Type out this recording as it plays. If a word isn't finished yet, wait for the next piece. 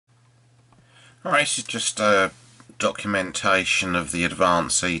Alright, this is just a documentation of the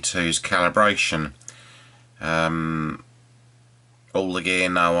Advanced E2's calibration.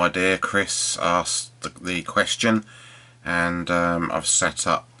 AllTheGearNoIdea, Chris asked the question, and I've set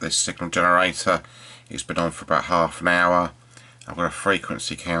up this signal generator. It's been on for about half an hour. I've got a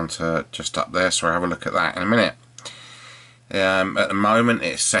frequency counter just up there, so I'll have a look at that in a minute. At the moment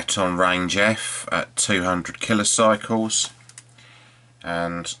it's set on range F at 200 kilocycles,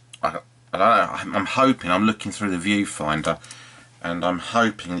 and I don't know, I'm hoping, I'm looking through the viewfinder and I'm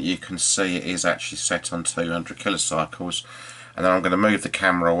hoping that you can see it is actually set on 200 kilocycles, and then I'm going to move the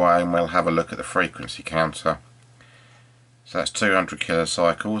camera away and we'll have a look at the frequency counter. So that's 200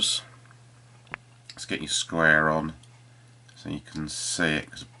 kilocycles. Let's get your square on so you can see it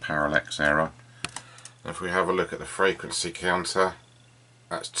because of parallax error. And if we have a look at the frequency counter,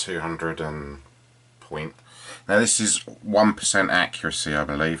 that's 200 and point. Now this is 1% accuracy, I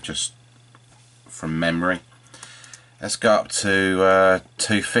believe, just from memory. Let's go up to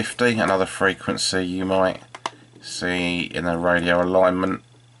 250, another frequency you might see in the radio alignment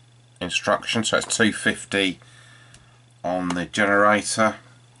instruction. So it's 250 on the generator,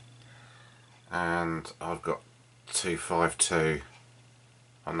 and I've got 252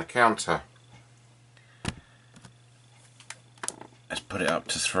 on the counter. Let's put it up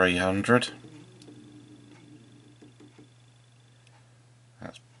to 300.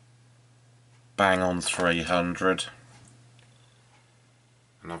 That's bang on 300.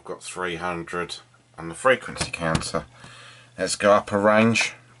 And I've got 300 on the frequency counter. Let's go up a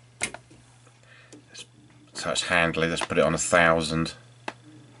range. So it's handily. Let's put it on 1,000.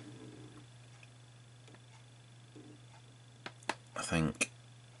 I think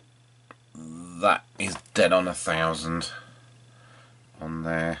that is dead on 1,000 on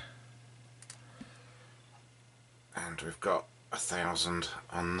there, and we've got 1,000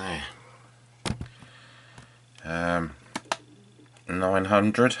 on there.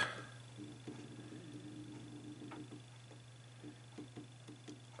 900.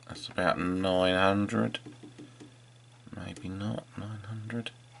 That's about 900. Maybe not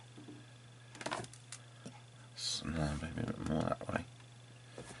 900. No, maybe a bit more that way.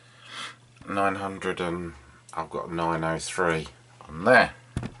 900, and I've got 903 on there.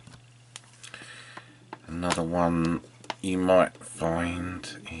 Another one you might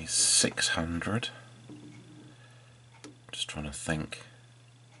find is 600. Just trying to think.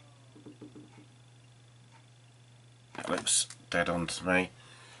 That looks dead on to me.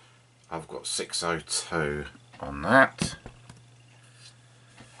 I've got 602 on that.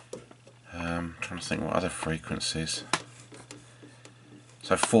 Trying to think what other frequencies.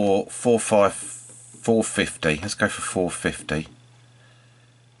 So 450. Let's go for 450.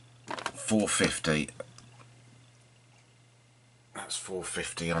 450. That's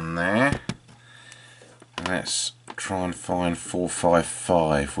 450 on there. Let's try and find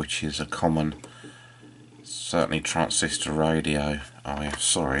 455, which is a common, certainly transistor radio. Oh yeah,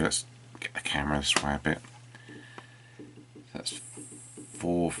 sorry, let's get the camera this way a bit. That's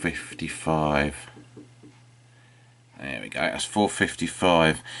 455. There we go, that's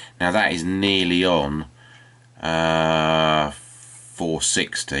 455. Now that is nearly on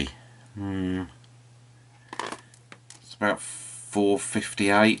 460. It's about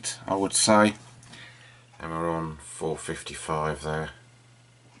 458, I would say. And we're on 455 there.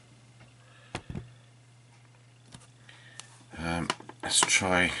 Let's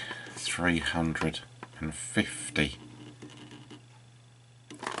try 350.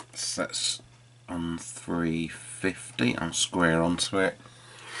 So that's on 350. I'm square onto it,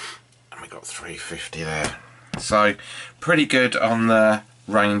 and we got 350 there. So pretty good on the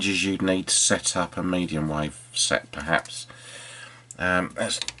ranges you'd need to set up a medium wave set, perhaps.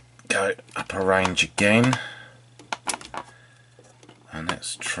 Let's go up a range again, and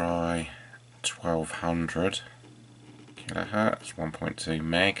let's try 1200 kilohertz, 1.2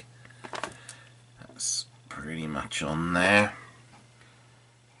 meg. That's pretty much on there.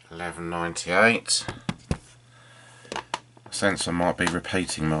 1198. I sense I might be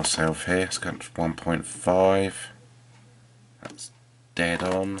repeating myself here. It's got 1.5. That's dead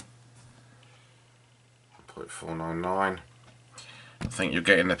on. 1.499. I think you're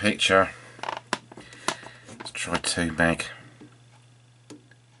getting the picture. Let's try 2 meg.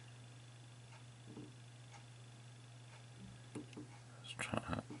 Let's try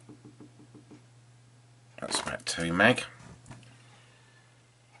that. That's about 2 meg.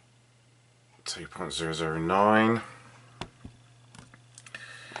 2.009.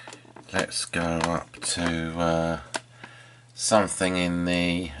 Let's go up to something in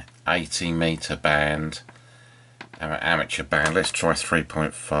the 80 meter band, amateur band. Let's try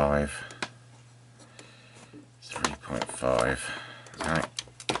 3.5. 3.5. Right,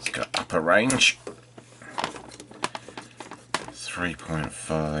 let's go upper range.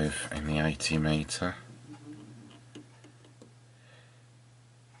 3.5 in the 80 metre.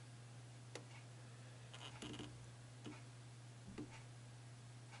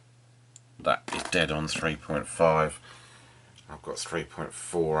 That is dead on 3.5. I've got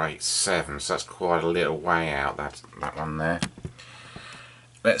 3.487, so that's quite a little way out, that one there.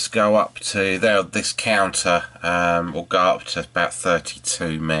 Let's go up to there. This counter will go up to about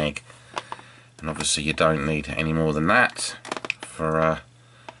 32 meg, and obviously you don't need any more than that for a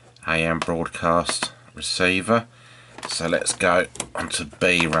AM broadcast receiver. So let's go onto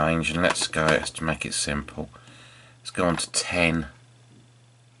B range, and let's to make it simple. Let's go on to 10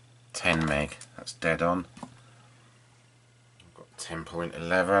 meg. That's dead on. I've got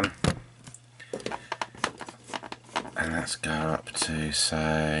 10.11. And let's go up to,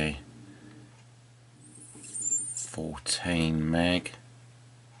 say, 14 meg,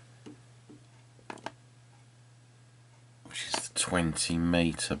 which is the 20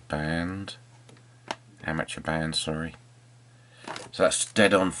 metre band, amateur band, sorry. So that's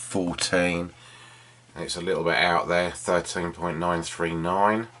dead on 14, and it's a little bit out there,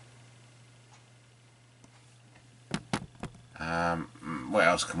 13.939. Where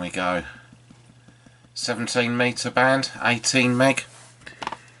else can we go? 17 metre band, 18 meg,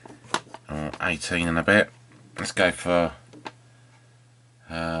 or 18 and a bit. Let's go for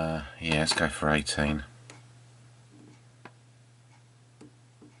yeah, let's go for 18.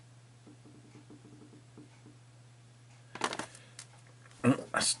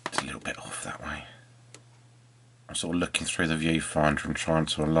 That's a little bit off that way. I'm sort of looking through the viewfinder and trying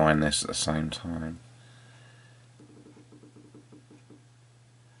to align this at the same time.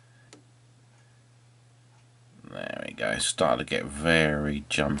 There we go, starting to get very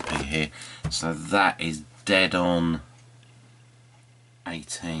jumpy here. So that is dead on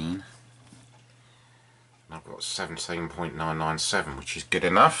 18. I've got 17.997, which is good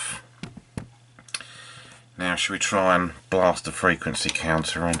enough. Now should we try and blast the frequency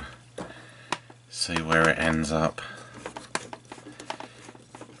counter on, see where it ends up.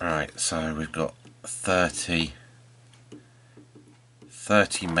 Right, so we've got 30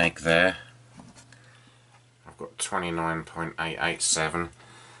 meg there. I've got 29.887,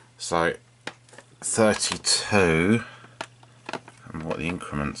 so 32, and what the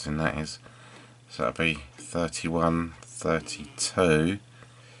increments in that is, so that'll be 31, 32,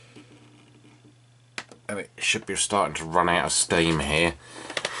 and it should be starting to run out of steam here,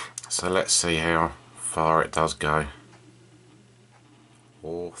 so let's see how far it does go.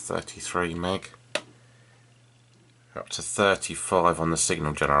 Or 33 meg, up to 35 on the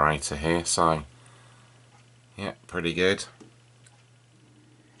signal generator here, so yeah, pretty good.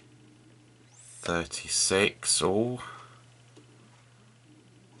 36, oh,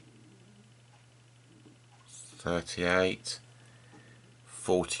 38,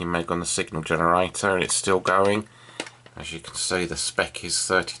 40 meg on the signal generator, and it's still going. As you can see, the spec is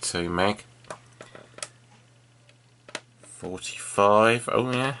 32 meg. 45,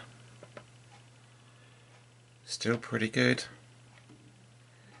 oh yeah, still pretty good.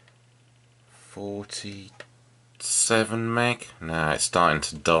 47 meg, no, it's starting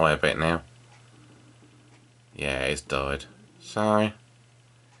to die a bit now. Yeah, it's died. So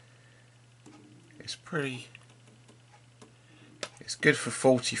it's good for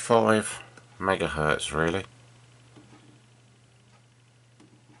 45 megahertz really.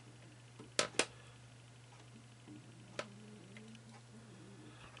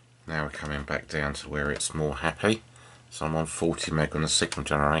 Now we're coming back down to where it's more happy. So I'm on 40 meg on the signal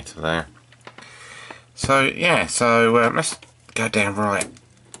generator there. So yeah, so let's go down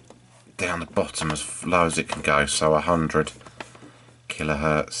down the bottom as low as it can go. So 100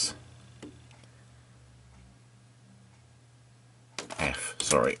 kilohertz.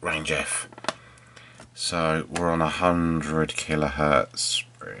 Range F. So we're on 100 kilohertz.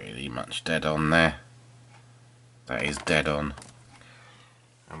 Pretty much dead on there. That is dead on.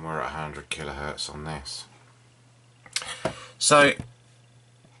 And we're at 100 kilohertz on this. So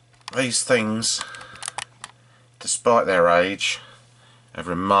these things, despite their age, are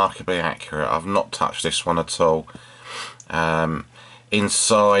remarkably accurate. I've not touched this one at all.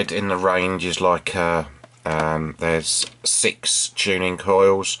 Inside in the range is like there's 6 tuning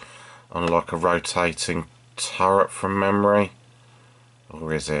coils on like a rotating turret from memory,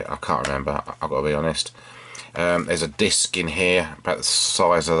 or is it? I can't remember, I've got to be honest. There's a disc in here about the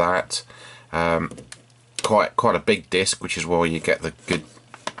size of that, quite a big disc, which is why you get the good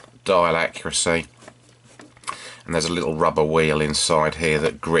dial accuracy. And there's a little rubber wheel inside here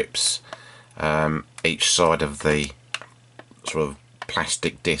that grips each side of the sort of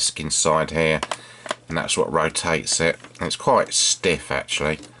plastic disc inside here, and that's what rotates it, and it's quite stiff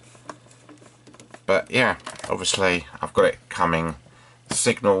actually. But yeah, obviously I've got it coming, the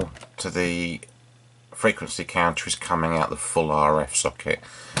signal to the frequency counter is coming out the full RF socket,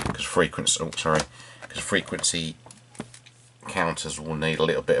 because frequency counters will need a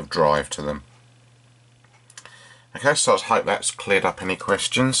little bit of drive to them. Okay, so I hope that's cleared up any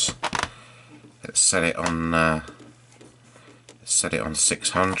questions. Let's set it on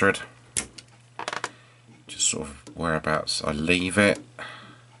 600, just sort of whereabouts I leave it.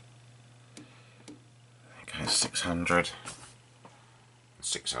 Okay, 600.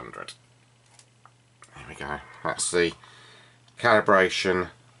 There we go. That's the calibration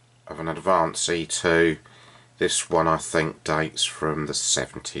of an advanced E2. This one I think dates from the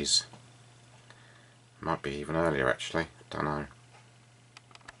 70s. Might be even earlier actually, don't know.